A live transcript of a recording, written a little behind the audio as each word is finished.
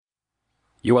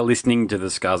You are listening to the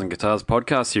Scars and Guitars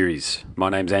podcast series. My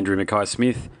name's Andrew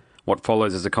Mackay-Smith. What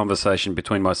follows is a conversation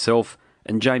between myself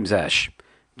and James Ash.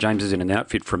 James is in an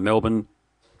outfit from Melbourne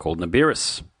called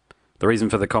Naberus. The reason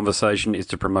for the conversation is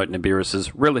to promote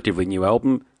Naberus' relatively new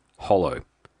album, Hollow.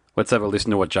 Let's have a listen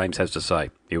to what James has to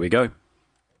say. Here we go.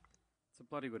 It's a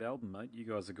bloody good album, mate. You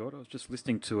guys have got it. I was just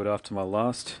listening to it after my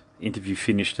last interview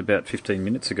finished about 15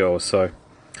 minutes ago or so.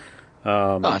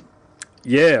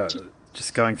 Yeah,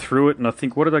 just going through it, and I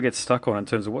think, what did I get stuck on in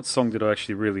terms of what song did I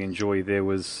actually really enjoy? There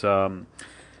was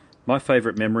My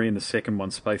Favourite Memory and the second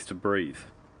one, Space to Breathe.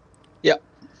 Yep.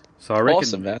 So I reckon,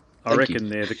 awesome, man. Thank you.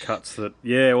 they're the cuts that,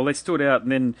 they stood out.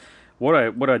 And then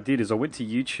what I did is I went to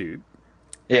YouTube,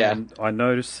 and I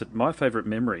noticed that My Favourite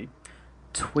Memory,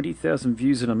 20,000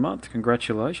 views in a month.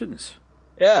 Congratulations.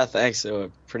 Yeah, thanks. So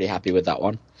we're pretty happy with that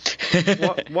one.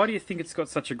 Why do you think it's got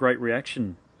such a great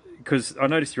reaction? Because I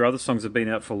noticed your other songs have been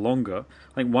out for longer.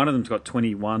 I think one of them's got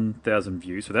 21,000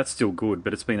 views, so that's still good,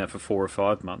 but it's been out for 4 or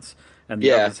 5 months. And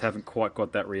the others haven't quite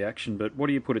got that reaction. But what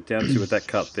do you put it down to with that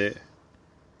cut there?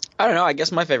 I don't know. I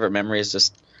guess My Favourite Memory is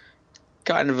just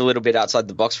kind of a little bit outside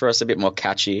the box for us, a bit more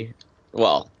catchy.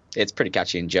 Well, it's pretty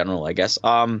catchy in general, I guess.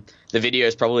 The video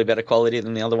is probably better quality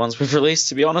than the other ones we've released,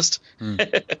 to be honest. Yeah,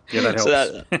 that helps.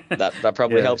 So that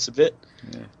probably helps a bit.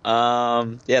 Yeah.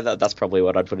 That's probably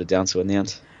what I'd put it down to in the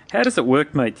end. How does it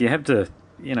work, mate? Do you have to,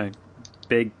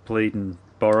 beg, plead, and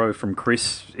borrow from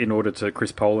Chris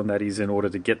Poland, that is, in order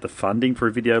to get the funding for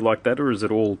a video like that, or is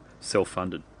it all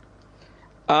self-funded?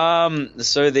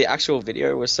 So the actual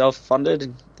video was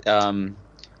self-funded. I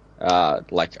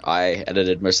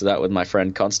edited most of that with my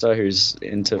friend Consta, who's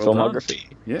into filmography.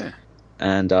 Done. Yeah.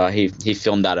 And he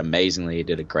filmed that amazingly. He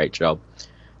did a great job.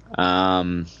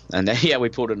 And then we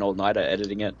pulled an all-nighter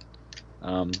editing it.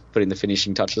 Putting the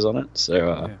finishing touches on it.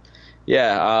 So,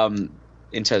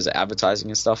 in terms of advertising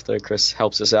and stuff, though, Chris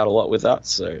helps us out a lot with that.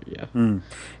 So, yeah.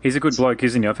 He's a good bloke,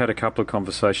 isn't he? I've had a couple of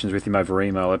conversations with him over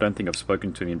email. I don't think I've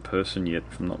spoken to him in person yet,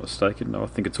 if I'm not mistaken. No, I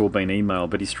think it's all been email,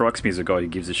 but he strikes me as a guy who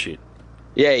gives a shit.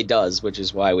 Yeah, he does, which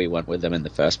is why we went with him in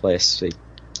the first place. He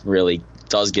really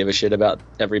does give a shit about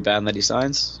every band that he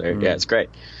signs. So, yeah, it's great.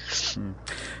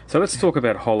 So let's talk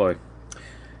about Hollow.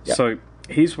 Yep. So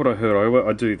here's what I heard.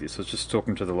 I do this. I was just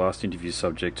talking to the last interview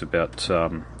subject about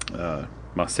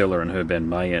Marcella and her band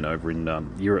Mayen over in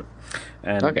Europe.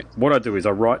 And what I do is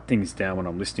I write things down when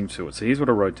I'm listening to it. So here's what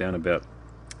I wrote down about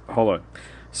Hollow.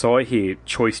 So I hear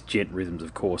choice gent rhythms,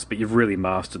 of course, but you've really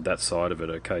mastered that side of it,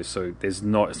 okay? So it's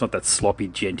not that sloppy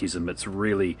gentism. It's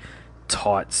really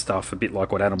tight stuff, a bit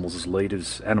like what Animals as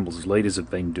Leaders have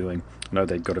been doing. I know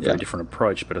they've got a very different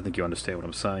approach, but I think you understand what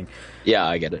I'm saying. Yeah,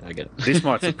 I get it. This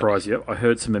might surprise you. I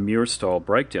heard some Amira-style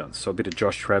breakdowns, so a bit of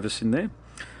Josh Travis in there,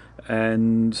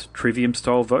 and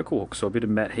Trivium-style vocal hooks, so a bit of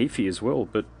Matt Heafy as well.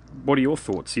 But what are your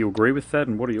thoughts? Do you agree with that,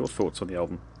 and what are your thoughts on the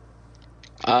album?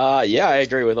 Yeah, I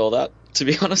agree with all that, to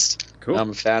be honest. Cool. I'm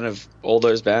a fan of all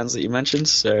those bands that you mentioned,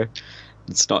 so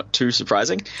it's not too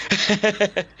surprising.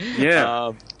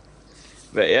 Yeah.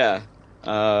 But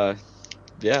I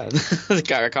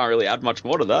can't really add much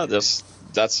more to that. That's.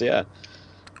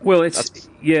 Well,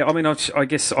 I mean, I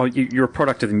guess you're a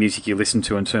product of the music you listen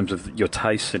to in terms of your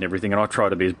tastes and everything, and I try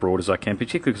to be as broad as I can,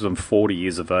 particularly because I'm 40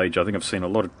 years of age. I think I've seen a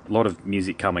lot of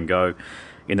music come and go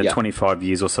in the 25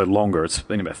 years or so longer. It's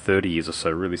been about 30 years or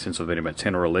so, really, since I've been about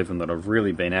 10 or 11 that I've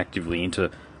really been actively into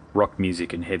rock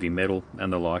music and heavy metal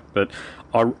and the like. But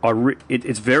I'm not going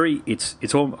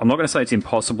to say it's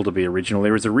impossible to be original.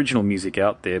 There is original music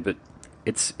out there, but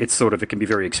it can be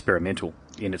very experimental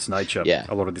in its nature. Yeah.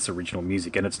 A lot of this original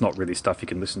music, and it's not really stuff you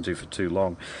can listen to for too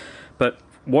long. But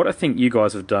what I think you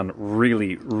guys have done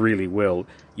really, really well,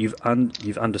 you've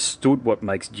understood what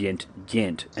makes gent,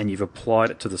 and you've applied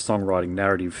it to the songwriting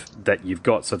narrative that you've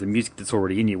got. So the music that's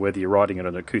already in you, whether you're writing it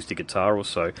on an acoustic guitar or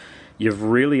so, you've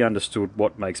really understood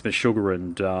what makes Meshuggah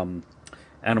and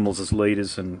Animals as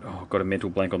Leaders, and I've got a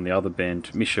mental blank on the other band.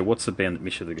 Misha, what's the band that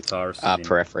Misha the guitarist is in?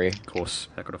 Periphery. Of course,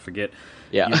 how could I forget?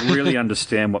 Yeah. You really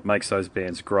understand what makes those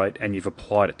bands great, and you've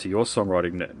applied it to your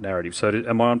songwriting narrative. So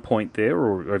am I on point there,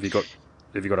 or have you got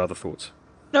other thoughts?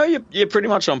 No, you're pretty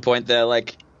much on point there.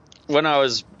 Like, when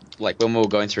we were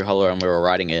going through Hollow and we were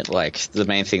writing it, like, the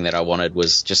main thing that I wanted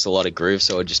was just a lot of groove,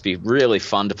 so it would just be really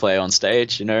fun to play on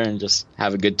stage, and just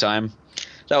have a good time.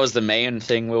 That was the main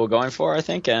thing we were going for, I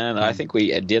think, and I think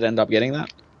we did end up getting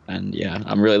that. And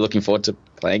I'm really looking forward to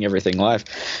playing everything live.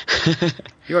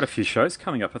 You got a few shows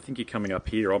coming up. I think you're coming up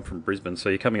here. I'm from Brisbane, so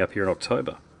you're coming up here in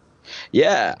October.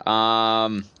 Yeah,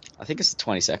 I think it's the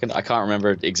 22nd. I can't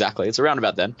remember exactly. It's around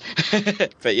about then.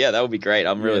 But yeah, that would be great.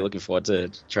 I'm really looking forward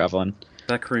to traveling.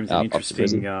 Backroom's an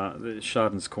interesting.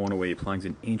 Chardon's Corner, where you're playing, is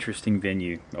an interesting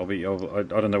venue. I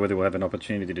don't know whether we'll have an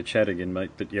opportunity to chat again,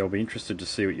 mate. But yeah, I'll be interested to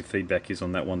see what your feedback is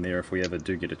on that one there if we ever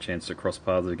do get a chance to cross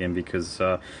paths again. Because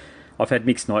I've had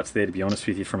mixed nights there, to be honest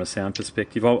with you, from a sound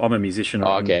perspective. I'm a musician.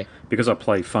 Oh, okay. Because I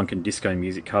play funk and disco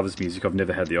music, covers music, I've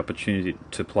never had the opportunity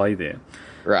to play there.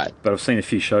 Right. But I've seen a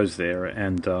few shows there,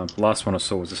 and last one I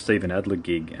saw was a Stephen Adler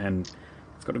gig, and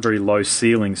it's got a very low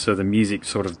ceiling, so the music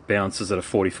sort of bounces at a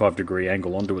 45-degree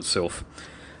angle onto itself.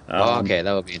 Okay,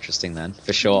 that would be interesting then,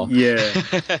 for sure. Yeah,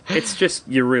 it's just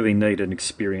you really need an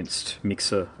experienced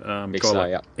mixer.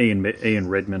 Ian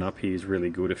Redman up here is really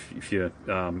good. If you,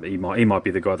 he might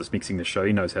be the guy that's mixing the show.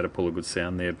 He knows how to pull a good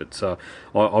sound there. But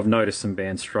I've noticed some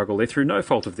bands struggle there through no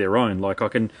fault of their own. Like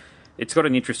it's got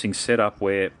an interesting setup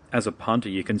where, as a punter,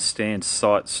 you can stand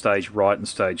stage right and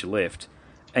stage left,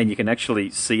 and you can actually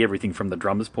see everything from the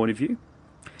drummer's point of view.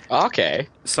 Okay.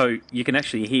 So you can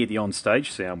actually hear the on-stage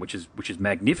sound, which is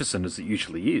magnificent as it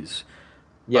usually is.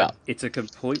 Yeah. But it's a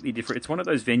completely different... It's one of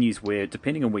those venues where,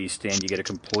 depending on where you stand, you get a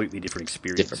completely different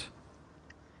experience.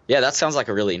 Yeah, that sounds like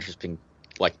a really interesting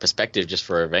perspective just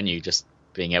for a venue, just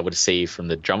being able to see from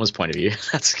the drummer's point of view.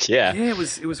 Yeah, it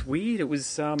was weird. It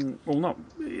was...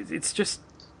 It's just...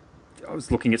 I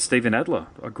was looking at Stephen Adler.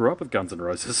 I grew up with Guns N'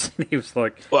 Roses, and he was a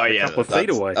couple of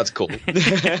feet away. That's cool.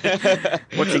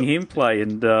 Watching him play,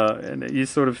 and you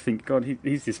sort of think, God,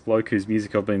 he's this bloke whose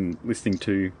music I've been listening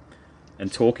to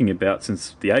and talking about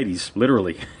since the 80s,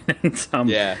 literally.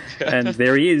 And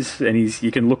there he is, and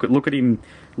you can look at him,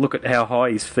 look at how high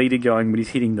his feet are going when he's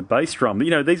hitting the bass drum.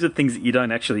 These are things that you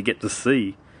don't actually get to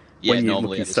see. When you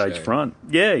look at stage front.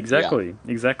 Yeah, exactly.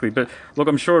 But look,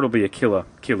 I'm sure it'll be a killer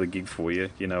gig for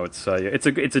you. It's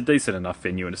a decent enough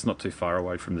venue, and it's not too far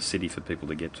away from the city for people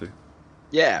to get to.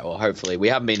 Yeah, well, hopefully. We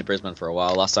haven't been to Brisbane for a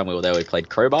while. Last time we were there, we played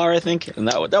Crowbar, I think, and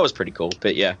that was pretty cool.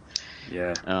 But yeah.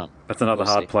 That's another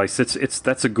hard place.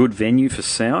 That's a good venue for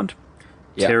sound.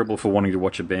 Terrible for wanting to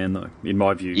watch a band, though, in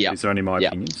my view. These are only my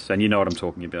opinions, and you know what I'm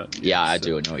talking about. Yeah, I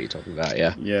do know what you're talking about,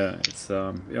 yeah. Yeah, it's,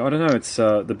 I don't know, it's,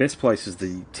 the best place is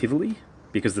the Tivoli,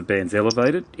 because the band's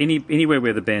elevated. Anywhere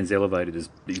where the band's elevated is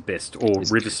best, or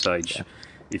River Stage. Yeah.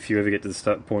 If you ever get to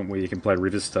the point where you can play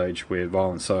River Stage, where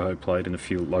Violent Soho played and a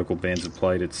few local bands have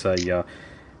played,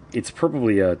 it's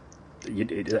probably a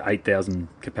 8,000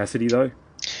 capacity, though.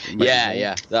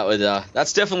 Yeah, that would.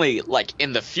 That's definitely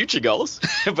in the future goals,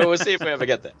 but we'll see if we ever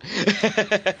get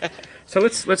there. So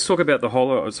let's talk about the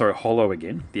Hollow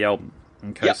again, the album.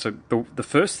 Okay, yep. So the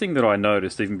first thing that I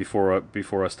noticed, even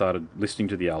before I started listening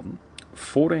to the album,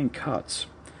 14 cuts.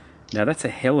 Now that's a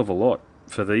hell of a lot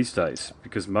for these days,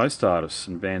 because most artists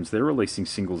and bands, they're releasing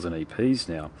singles and EPs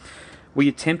now. Were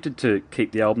you tempted to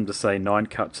keep the album to, say, 9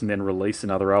 cuts and then release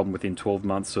another album within 12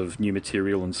 months of new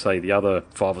material and, say, the other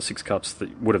 5 or 6 cuts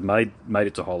that would have made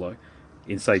it to Hollow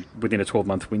in, say, within a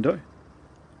 12-month window?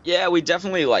 Yeah, we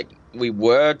definitely, we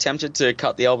were tempted to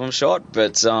cut the album short,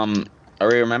 but I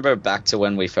remember back to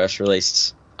when we first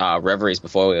released Reveries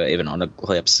before we were even on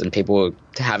Eclipse, and people were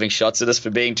having shots at us for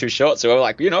being too short, so we were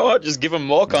like, you know what, just give them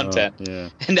more content. Yeah.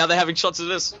 And now they're having shots at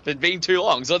us for being too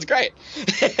long, so it's great.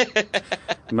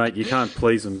 Mate, you can't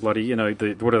please them, bloody, what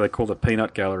do they call the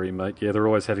peanut gallery, mate? Yeah, they're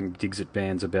always having digs at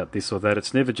bands about this or that.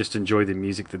 It's never just enjoy the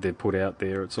music that they've put out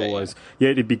there. It's always,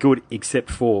 it'd be good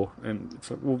except for, and it's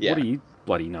like, well, what do you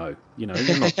bloody know? You're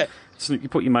not, you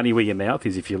put your money where your mouth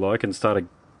is, if you like, and start a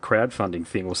crowdfunding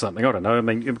thing or something. I don't know. I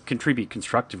mean, contribute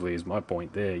constructively is my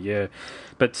point there. Yeah,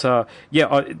 but the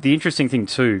interesting thing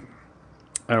too,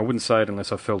 and I wouldn't say it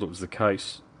unless I felt it was the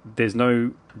case. There's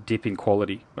no dip in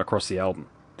quality across the album.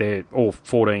 They're all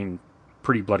 14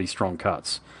 pretty bloody strong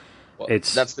cuts. Well,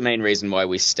 that's the main reason why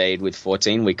we stayed with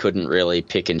 14. We couldn't really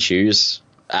pick and choose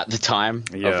at the time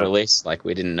of release.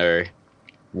 We didn't know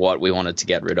what we wanted to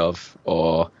get rid of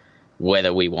or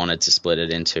whether we wanted to split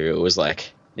it into. It was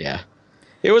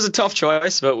it was a tough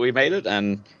choice, but we made it,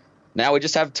 and now we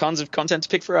just have tons of content to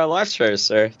pick for our live shows,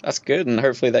 so that's good, and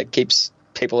hopefully that keeps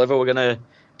people over.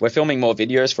 We're filming more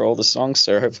videos for all the songs,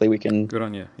 so hopefully we can good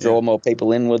on you. Draw more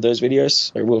people in with those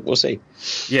videos, so we'll see.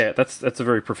 Yeah, that's a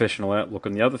very professional outlook,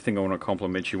 and the other thing I want to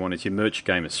compliment you on is your merch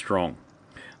game is strong.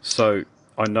 So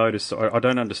I noticed, I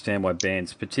don't understand why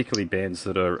bands, particularly bands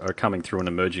that are coming through and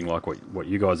emerging like what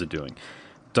you guys are doing,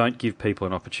 don't give people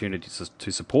an opportunity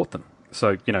to support them.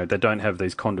 So, they don't have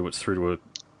these conduits through to a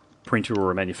printer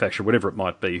or a manufacturer, whatever it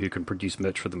might be, who can produce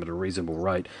merch for them at a reasonable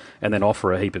rate and then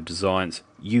offer a heap of designs.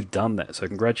 You've done that, so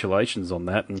congratulations on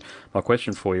that. And my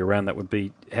question for you around that would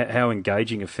be, how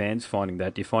engaging are fans finding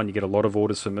that? Do you find you get a lot of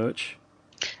orders for merch?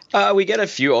 We get a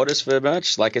few orders for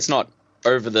merch. It's not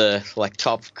over the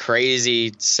top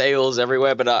crazy sales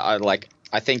everywhere, but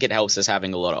I think it helps us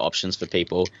having a lot of options for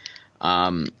people.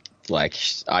 Like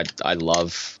I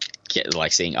love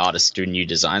seeing artists do new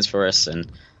designs for us,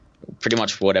 and pretty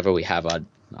much whatever we have,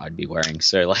 I'd be wearing.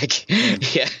 So like,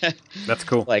 yeah, that's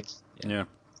cool. Like, yeah.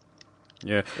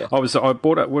 I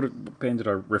bought out what band did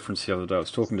I reference the other day? I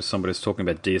was talking to somebody who's talking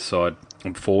about Deicide.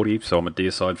 I'm 40, so I'm a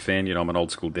Deicide fan. I'm an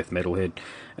old school death metal head,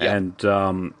 and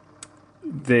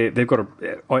they've got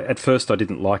at first I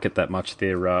didn't like it that much.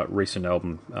 Their recent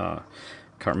album.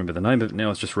 Can't remember the name of it now. I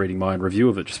was just reading my own review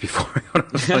of it just before I got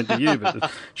on the phone to you,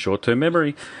 but short-term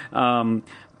memory.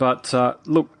 But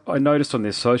look, I noticed on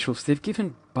their socials, they've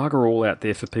given bugger all out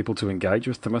there for people to engage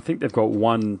with them. I think they've got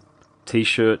one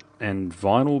T-shirt and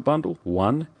vinyl bundle.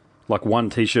 One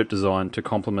T-shirt design to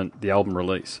complement the album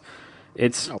release.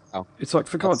 It's like,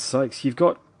 for God's sakes,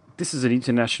 this is an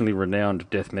internationally renowned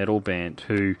death metal band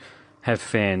who have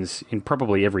fans in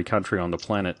probably every country on the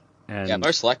planet. And yeah,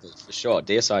 most likely, for sure.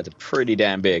 Deicide's are pretty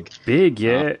damn big. Big,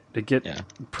 yeah. They could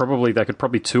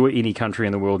probably tour any country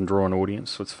in the world and draw an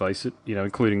audience, let's face it,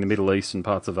 including the Middle East and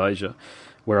parts of Asia,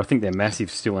 where I think they're massive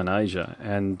still in Asia.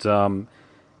 And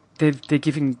they're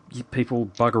giving people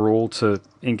bugger all to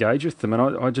engage with them.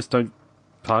 And I just don't,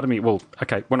 part of me, well,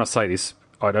 okay, when I say this,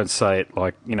 I don't say it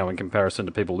like, in comparison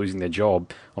to people losing their job.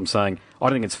 I'm saying I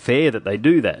don't think it's fair that they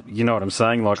do that. You know what I'm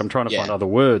saying? Like, I'm trying to find other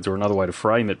words or another way to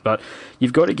frame it. But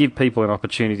you've got to give people an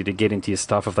opportunity to get into your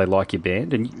stuff if they like your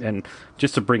band. And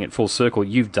just to bring it full circle,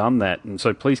 you've done that. And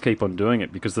so please keep on doing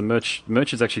it, because the merch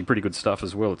is actually pretty good stuff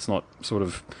as well. It's not sort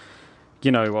of,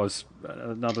 I was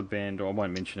another band, or I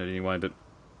won't mention it anyway, but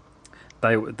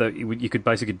you could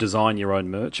basically design your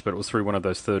own merch, but it was through one of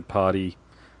those third-party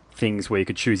things where you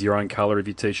could choose your own colour of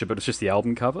your T-shirt, but it's just the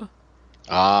album cover.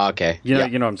 Ah, okay. You know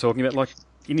what I'm talking about? Like,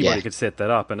 anybody could set that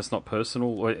up, and it's not personal.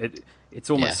 Or it's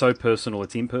almost so personal,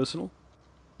 it's impersonal.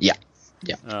 Yeah.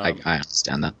 I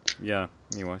understand that. Yeah,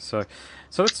 anyway, so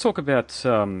let's talk about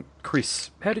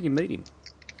Chris. How did you meet him?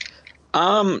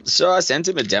 So I sent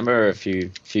him a demo a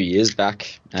few years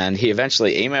back, and he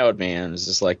eventually emailed me and was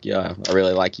just like, yeah, I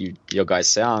really like your guys'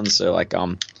 sound, so like,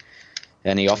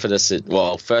 and he offered us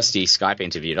first he Skype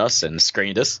interviewed us and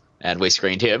screened us, and we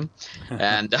screened him.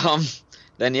 And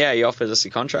then, he offered us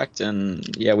a contract, and,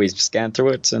 we scanned through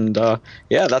it, and,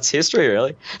 that's history,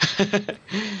 really.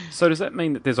 So does that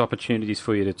mean that there's opportunities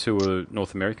for you to tour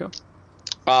North America?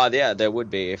 Yeah, there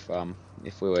would be if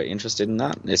we were interested in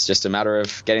that. It's just a matter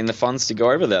of getting the funds to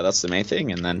go over there. That's the main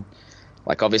thing. And then,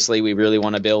 like, obviously we really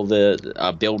want to build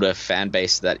a fan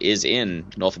base that is in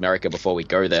North America before we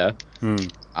go there.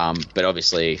 But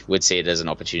obviously we'd see it as an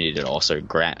opportunity to also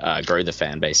grow the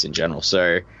fan base in general.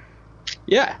 So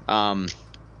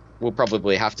we'll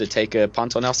probably have to take a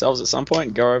punt on ourselves at some point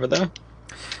and go over there.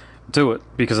 Do it,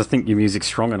 because I think your music's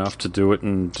strong enough to do it,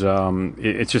 and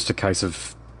it's just a case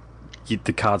of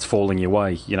the cards falling your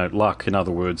way, luck, in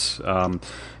other words,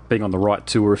 being on the right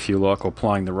tour, if you like, or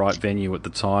playing the right venue at the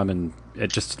time, and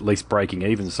it just at least breaking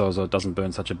even so as it doesn't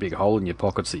burn such a big hole in your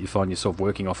pockets that you find yourself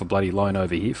working off a bloody loan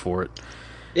over here for it.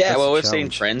 Yeah, well, we've seen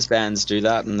friends bands do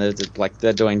that, and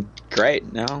they're doing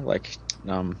great now. Like,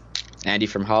 Andy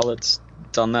from Harlot's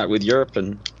done that with Europe,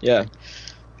 and so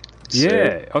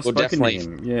I've we'll spoken to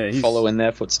him. Yeah, he's follow in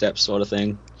their footsteps, sort of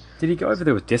thing. Did he go over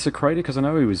there with Desecrator? Because I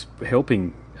know he was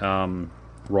helping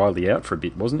Riley out for a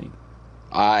bit, wasn't he?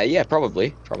 Yeah,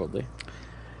 probably.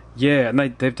 Yeah, and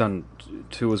they've done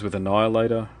tours with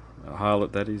Annihilator,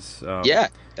 Harlot, that is. Yeah,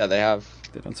 they have.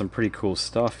 They've done some pretty cool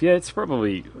stuff. Yeah, it's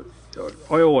probably...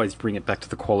 I always bring it back to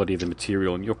the quality of the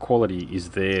material, and your quality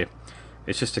is there.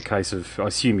 It's just a case of... I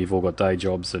assume you've all got day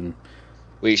jobs and...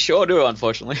 We sure do,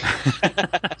 unfortunately.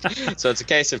 So it's a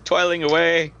case of toiling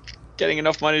away, getting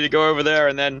enough money to go over there,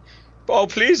 and then... Oh,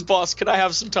 please, boss, can I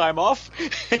have some time off?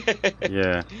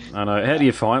 Yeah, I know. How do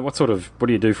you find... What do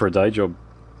you do for a day job?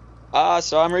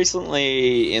 So I'm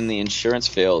recently in the insurance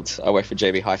field. I work for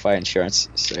JB Hi-Fi Insurance,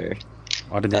 so...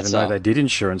 I didn't even know they did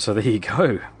insurance, so there you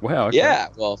go. Wow, okay. Yeah,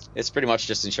 well, it's pretty much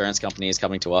just insurance companies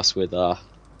coming to us with,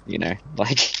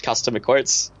 customer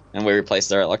quotes, and we replace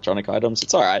their electronic items.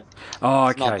 It's all right. Oh,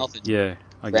 okay. It's not nothing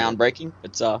groundbreaking.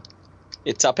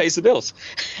 It pays the bills.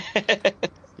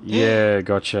 Yeah,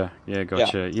 gotcha.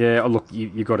 Yeah, look,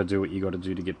 you got to do what you got to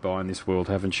do to get by in this world,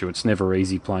 haven't you? It's never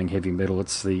easy playing heavy metal.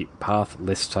 It's the path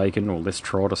less taken or less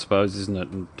trod, I suppose, isn't it?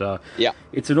 And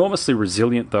it's enormously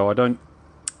resilient, though.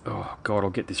 Oh, God,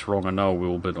 I'll get this wrong. I know I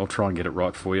will, but I'll try and get it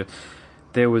right for you.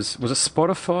 There was it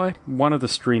Spotify, one of the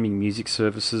streaming music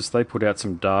services, they put out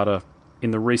some data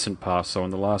in the recent past, so in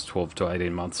the last 12 to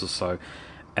 18 months or so,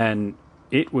 and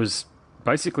it was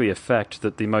basically a fact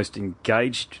that the most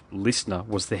engaged listener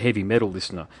was the heavy metal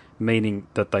listener, meaning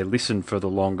that they listened for the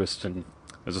longest and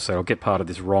as I said, I'll get part of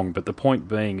this wrong, but the point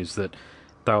being is that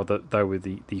they were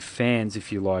the fans,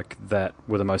 if you like, that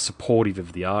were the most supportive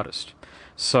of the artist.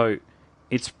 So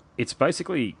it's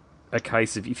basically a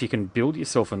case of, if you can build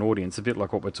yourself an audience, a bit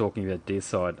like what we're talking about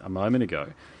Deathside a moment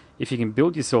ago, if you can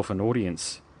build yourself an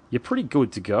audience, you're pretty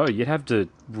good to go. You'd have to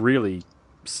really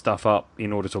stuff up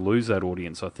in order to lose that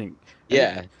audience, I think.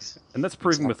 Yeah. And that's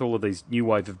proven with all of these new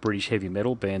wave of British heavy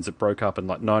metal bands that broke up in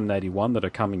like 1981 that are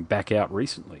coming back out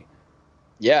recently.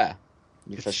 Yeah,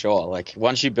 for sure. Like,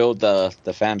 once you build the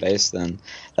fan base, then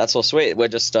that's all sweet. We're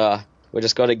just got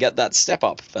to get that step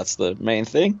up. That's the main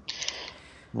thing.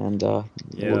 And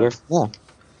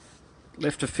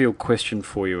Left a field question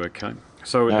for you, okay?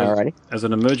 So, as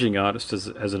an emerging artist,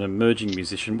 as an emerging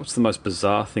musician, what's the most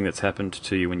bizarre thing that's happened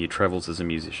to you in your travels as a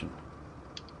musician?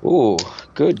 Ooh,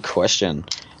 good question.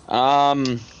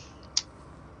 I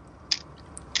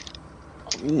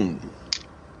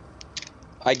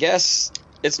guess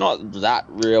it's not that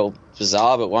real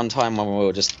bizarre, but one time when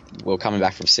we were coming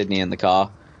back from Sydney in the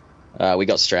car, we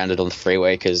got stranded on the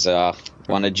freeway because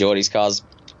one of Geordie's cars'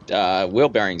 wheel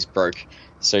bearings broke.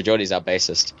 So Geordie's our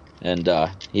bassist, and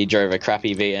he drove a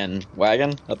crappy VN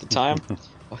wagon at the time.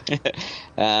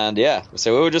 And yeah,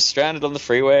 so we were just stranded on the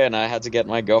freeway, and I had to get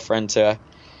my girlfriend to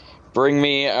bring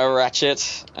me a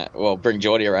ratchet. Bring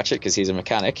Geordie a ratchet because he's a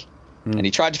mechanic. And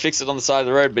he tried to fix it on the side of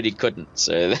the road, but he couldn't.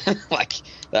 So,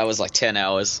 that was like 10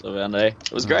 hours of our day.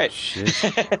 It was great. Shit.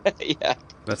 Yeah.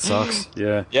 That sucks.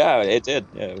 Yeah. Yeah, it did.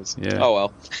 Yeah, it was. Yeah. Oh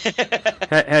well.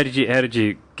 How did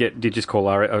you get? Did you just call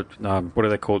what are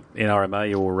they called,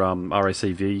 NRMA or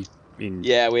RACV?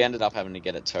 Yeah, we ended up having to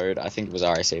get it towed. I think it was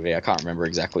RACV. I can't remember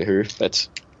exactly who, but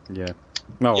yeah.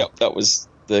 Oh. Yep, that was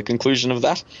the conclusion of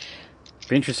that.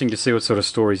 Be interesting to see what sort of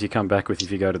stories you come back with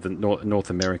if you go to the North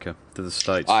America, to the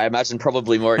States. I imagine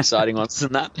probably more exciting ones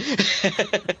than that.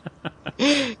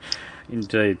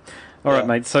 Indeed. All right,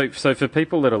 mate. So for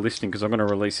people that are listening, because I'm going to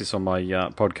release this on my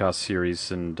podcast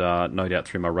series and no doubt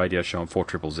through my radio show on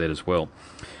 4ZZZ as well.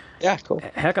 Yeah, cool.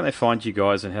 How can they find you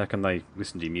guys, and how can they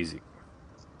listen to your music?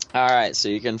 All right, so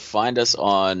you can find us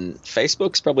on Facebook.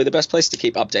 It's probably the best place to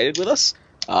keep updated with us.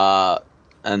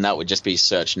 And that would just be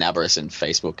search Naberus in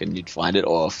Facebook and you'd find it,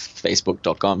 or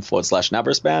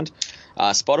facebook.com/Naberus band.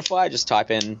 Spotify, just type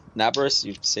in Naberus,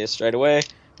 you see us straight away.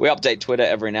 We update Twitter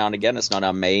every now and again. It's not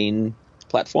our main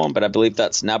platform, but I believe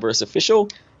that's Naberus Official,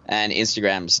 and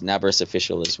Instagram's Naberus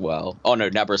Official as well. Oh no,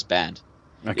 Naberus Band.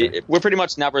 Okay. We're pretty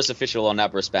much Naberus Official or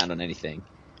Naberus Band on anything.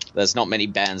 There's not many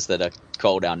bands that are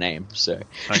called our name, so.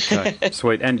 Okay,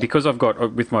 sweet. And because I've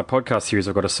got, with my podcast series,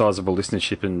 I've got a sizable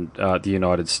listenership in the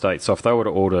United States. So if they were to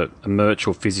order a merch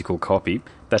or physical copy,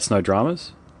 that's no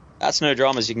dramas? That's no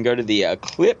dramas. You can go to the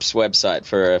Eclipse website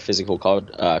for a physical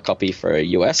copy for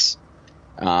US,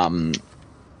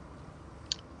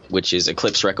 which is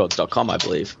eclipserecords.com, I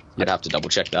believe. You'd have to double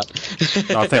check that.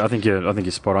 No, I think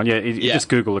you're spot on. Yeah, just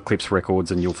Google Eclipse Records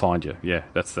and you'll find you. Yeah,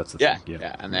 that's the thing.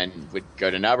 Yeah. And then we'd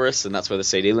go to Naberus, and that's where the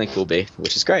CD link will be,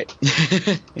 which is great.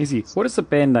 Easy. What does the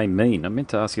band name mean? I meant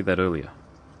to ask you that earlier.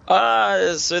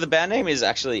 So the band name is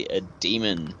actually a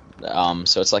demon.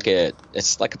 So it's like a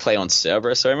play on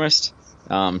Cerberus almost.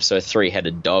 So a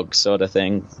three-headed dog sort of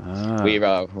thing. We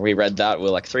read that.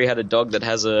 We're like three-headed dog that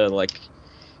has a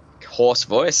hoarse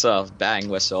voice. Bang,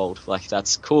 we're sold.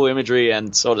 That's cool imagery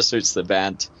and sort of suits the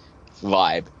band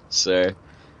vibe. So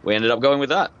we ended up going with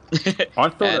that. I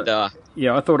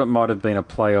thought it might have been a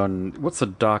play on, what's the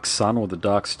Dark Sun or the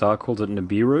Dark Star called, it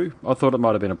Naberus? I thought it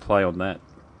might have been a play on that.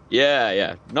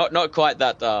 Yeah. Not quite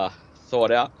that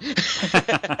thought out.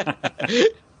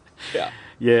 Yeah.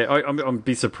 Yeah, I'd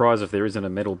be surprised if there isn't a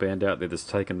metal band out there that's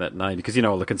taken that name, because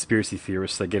all the conspiracy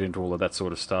theorists, they get into all of that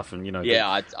sort of stuff, and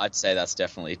Yeah, I'd say that's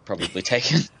definitely probably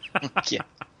taken. Yeah.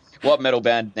 What metal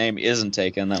band name isn't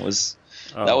taken? That was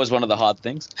one of the hard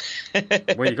things.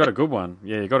 Well, you got a good one.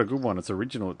 Yeah, you got a good one. It's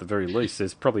original at the very least.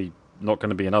 There's probably not going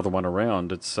to be another one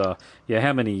around. It's how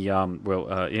many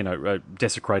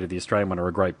Desecrated, the Australian one, are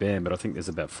a great band, but I think there's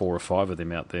about 4 or 5 of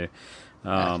them out there.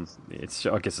 I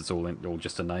guess it's all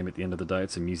just a name at the end of the day.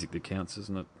 It's the music that counts,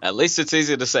 isn't it? At least it's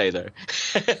easier to say, though.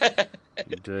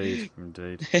 Indeed.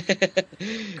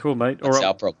 Cool, mate. That's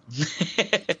our problem.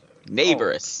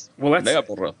 Naberus. Well,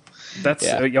 that's.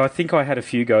 I think I had a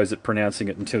few goes at pronouncing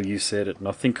it until you said it, and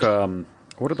I think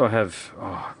what did I have?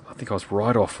 I think I was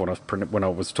right off when I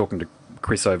was talking to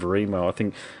Chris over email. I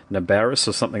think Naberus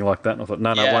or something like that. And I thought,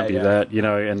 no, it won't be that.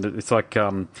 And it's like,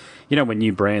 when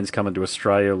new brands come into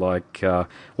Australia, like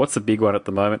what's the big one at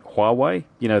the moment? Huawei.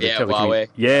 The Huawei.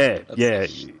 Yeah, That's a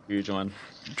huge one.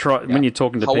 try when you're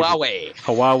talking to Huawei.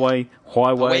 people. Huawei.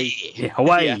 Huawei.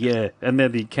 Yeah. Yeah. And they're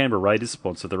the Canberra Raiders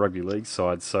sponsor, the rugby league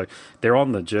side. So they're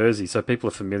on the jersey, so people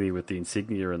are familiar with the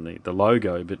insignia and the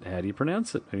logo, but how do you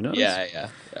pronounce it? Who knows? Yeah.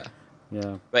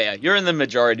 But yeah, you're in the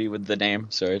majority with the name,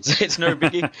 so it's no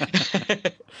biggie.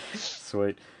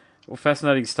 Sweet. Well,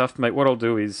 fascinating stuff, mate. What I'll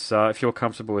do is, if you're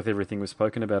comfortable with everything we've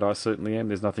spoken about, I certainly am.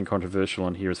 There's nothing controversial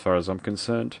on here as far as I'm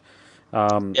concerned.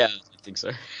 Yeah, I think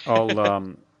so.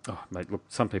 I'll, mate, look,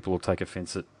 some people will take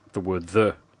offence at the word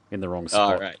 "the" in the wrong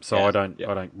spot, right. so Yeah.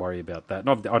 I don't worry about that.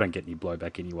 And I don't get any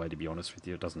blowback anyway, to be honest with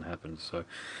you. It doesn't happen. So,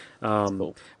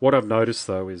 Cool. what I've noticed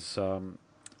though is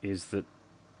that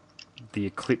the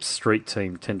Eclipse Street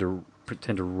team tend to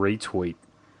retweet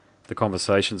the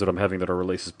conversations that I'm having that I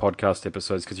release as podcast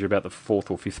episodes, because you're about the fourth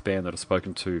or fifth band that I've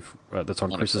spoken to that's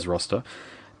on Chris's roster.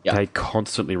 Yeah. They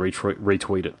constantly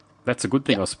retweet it. That's a good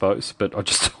thing, I suppose, but I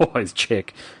just always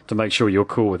check to make sure you're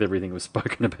cool with everything we've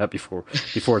spoken about before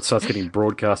it starts getting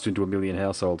broadcast into 1 million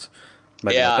households.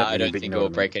 Maybe not that I many, don't but think you it know will what I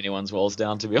mean. break anyone's walls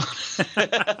down, to be honest.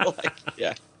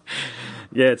 Yeah.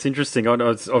 Yeah, it's interesting. I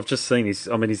know I've just seen his.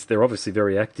 I mean, they're obviously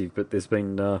very active, but there's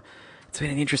been it's been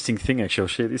an interesting thing. Actually, I'll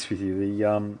share this with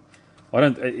you.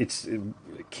 It's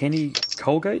Kenny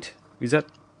Colgate. Does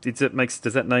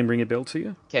that name ring a bell to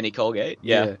you? Kenny Colgate.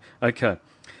 Yeah. Okay.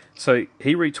 So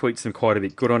he retweets them quite a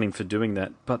bit. Good on him for doing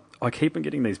that. But I keep on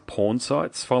getting these porn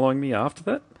sites following me after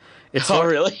that.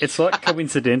 Really? It's like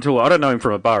coincidental. I don't know him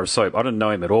from a bar of soap. I don't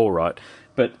know him at all, right?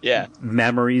 But Yeah.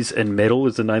 Memories and Metal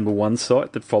is the name of one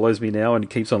site that follows me now and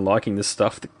keeps on liking the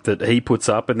stuff that he puts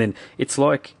up. And then it's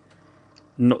like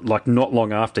not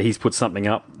long after he's put something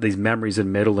up, these Memories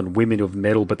and Metal and Women of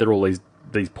Metal, but they're all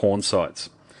these porn sites.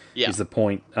 Yeah. Is the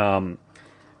point.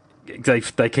 They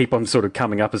keep on sort of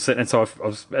coming up, and so I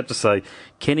was about to say,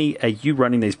 Kenny, are you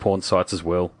running these porn sites as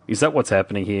well? Is that what's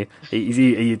happening here? Are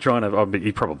you trying to?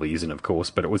 He probably isn't, of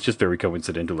course, but it was just very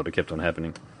coincidental that it kept on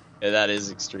happening. Yeah, that is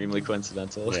extremely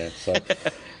coincidental. Yeah, so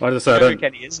I just say, Do you know who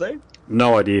Kenny is, though?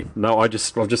 no idea. No, I've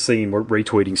just seen him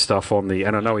retweeting stuff on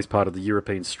and I know he's part of the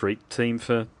European Street team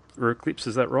for Eclipse.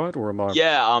 Is that right, or am I?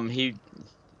 Yeah, he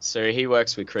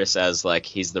works with Chris as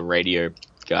he's the radio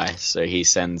guy, so he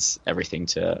sends everything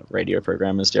to radio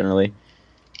programmers generally.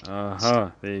 There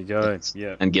you go.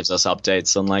 Yeah, and gives us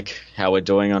updates on how we're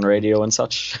doing on radio and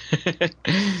such.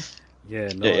 Yeah,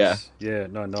 nice. Yeah,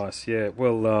 no, nice. Yeah,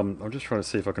 well, I'm just trying to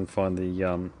see if I can find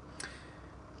the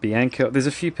Bianca. There's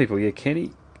a few people. Yeah,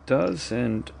 Kenny does,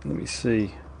 and let me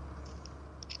see.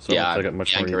 So I won't take up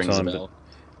much more of your time. But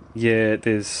yeah,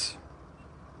 there's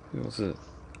who was it?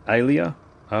 Alia.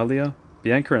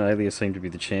 Bianca and Alia seem to be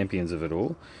the champions of it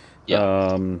all.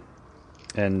 Yeah.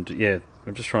 And yeah,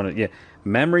 I'm just trying to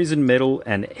Memories and Metal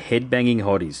and Headbanging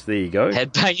Hotties. There you go.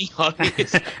 Headbanging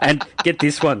Hotties. And get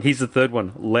this one. Here's the third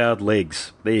one. Loud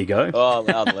Legs. There you go. Oh,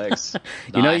 Loud Legs.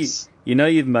 Nice. You know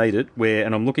you've made it where,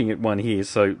 and I'm looking at one here.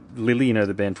 So Lily,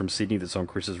 the band from Sydney that's on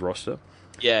Chris's roster.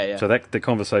 Yeah. So the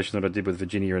conversation that I did with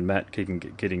Virginia and Matt getting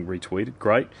retweeted.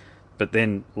 Great. But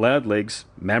then Loud Legs,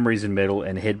 Memories and Metal,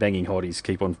 and Headbanging Hotties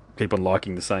keep on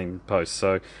liking the same post.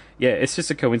 So yeah, it's just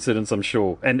a coincidence, I'm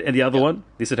sure. And the other one,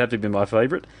 this would have to be my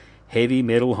favourite. Heavy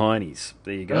Metal Heinies.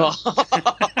 There you go.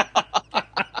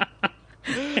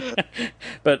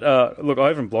 But look, I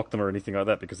haven't blocked them or anything like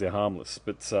that because they're harmless.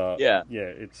 But it's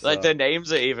their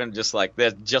names are even just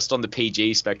they're just on the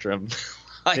PG spectrum.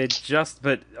 They're just,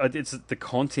 but it's the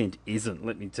content isn't.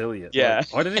 Let me tell you. Yeah,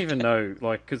 I don't even know,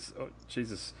 because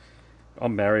Jesus,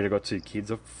 I'm married. I've got 2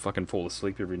 kids. I fucking fall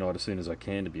asleep every night as soon as I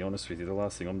can. To be honest with you, the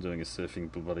last thing I'm doing is surfing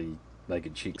bloody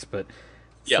naked chicks, but.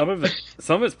 Some of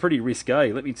it's pretty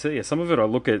risque, let me tell you. Some of it I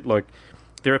look at,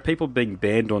 there are people being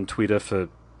banned on Twitter for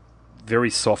very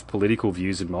soft political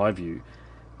views, in my view.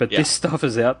 But this stuff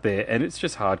is out there, and it's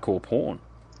just hardcore porn.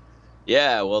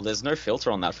 Yeah, well, there's no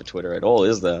filter on that for Twitter at all,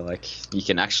 is there? You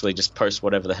can actually just post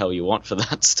whatever the hell you want for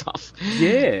that stuff.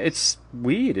 Yeah, it's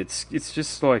weird. It's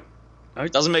just okay.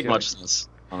 It doesn't make much sense,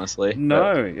 honestly.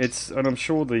 No, and I'm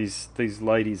sure these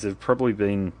ladies have probably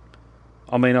been...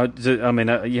 you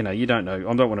don't know.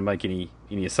 I don't want to make any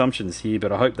assumptions here,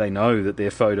 but I hope they know that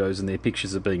their photos and their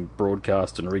pictures are being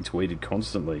broadcast and retweeted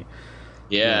constantly.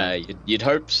 Yeah, you'd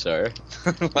hope so.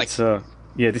 This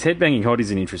Headbanging Hot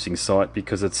is an interesting site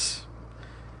because it's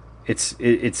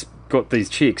got these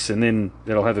chicks, and then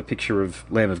it'll have a picture of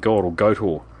Lamb of God or Goat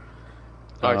Whore.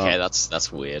 Okay,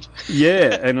 that's weird.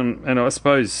 Yeah, and I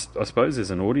suppose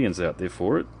there's an audience out there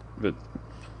for it, but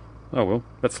oh well,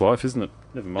 that's life, isn't it?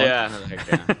 Never mind.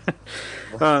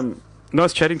 Yeah.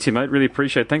 Nice chatting to you, mate. Really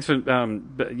appreciate it. Thanks for, I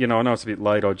know it's a bit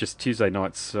late. Tuesday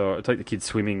nights, I take the kids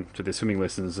swimming to their swimming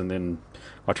lessons, and then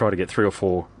I try to get 3 or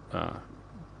 4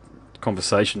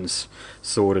 conversations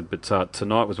sorted. But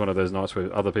tonight was one of those nights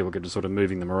where other people get to sort of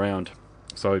moving them around.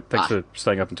 So thanks for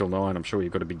staying up until 9. I'm sure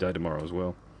you've got a big day tomorrow as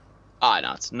well.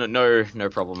 No, it's no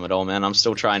problem at all, man. I'm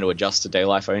still trying to adjust to day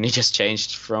life. I only just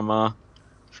changed from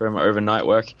overnight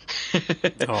work.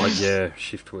 Oh yeah,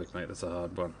 shift work, mate. That's a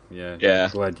hard one. Yeah. Yeah.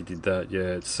 Glad you did that.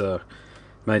 Yeah, it's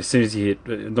mate. As soon as you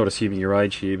hit, not assuming your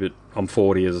age here, but I'm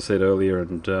 40, as I said earlier,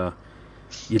 and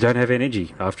you don't have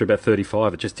energy after about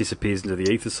 35. It just disappears into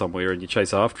the ether somewhere, and you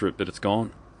chase after it, but it's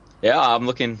gone. Yeah, I'm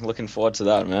looking forward to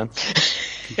that, man.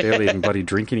 Barely even bloody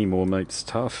drink anymore, mate. It's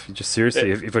tough. You just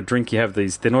seriously, if a drink you have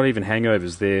these, they're not even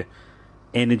hangovers. They're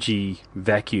energy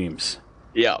vacuums.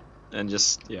 Yeah, and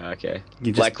okay.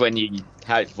 Like when you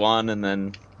have one and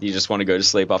then you just want to go to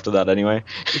sleep after that anyway.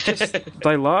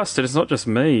 They last, and it's not just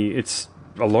me. It's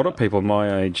a lot of people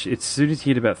my age. It's as soon as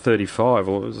you hit about 35,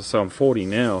 or so I'm 40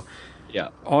 now. Yeah.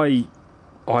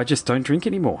 I just don't drink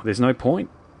anymore. There's no point.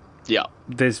 Yeah.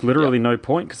 There's literally no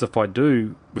point, because if I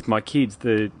do with my kids,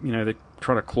 they're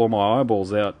trying to claw my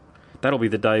eyeballs out. That'll be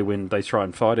the day when they try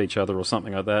and fight each other or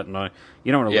something like that, and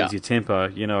you don't want to lose your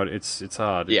temper. It's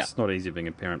hard. Yeah. It's not easy being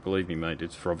a parent, believe me, mate.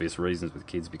 It's for obvious reasons with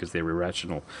kids, because they're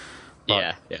irrational.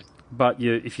 But, But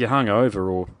if you're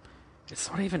hungover, or it's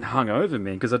not even hungover,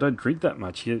 man, because I don't drink that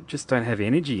much. You just don't have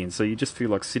energy, and so you just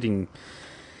feel like sitting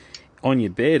on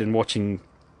your bed and watching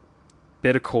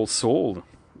Better Call Saul.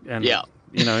 And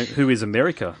who is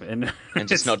America? And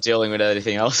just not dealing with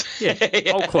anything else.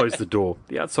 I'll close the door.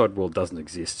 The outside world doesn't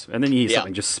exist. And then you hear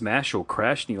something just smash or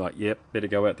crash, and you're like, yep, better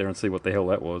go out there and see what the hell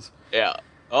that was. Yeah.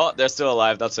 Oh, they're still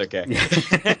alive. That's okay.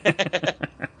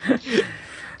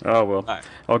 Oh, well. Right.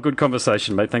 Oh, good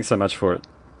conversation, mate. Thanks so much for it.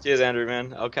 Cheers, Andrew,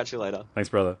 man. I'll catch you later. Thanks,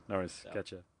 brother. No worries.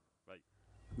 Catch you. Bye.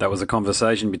 That was a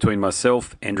conversation between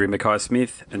myself, Andrew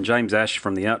Mackay-Smith, and James Ash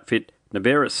from the outfit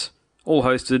Naberus, all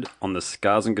hosted on the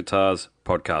Scars and Guitars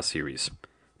podcast series.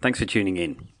 Thanks for tuning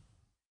in.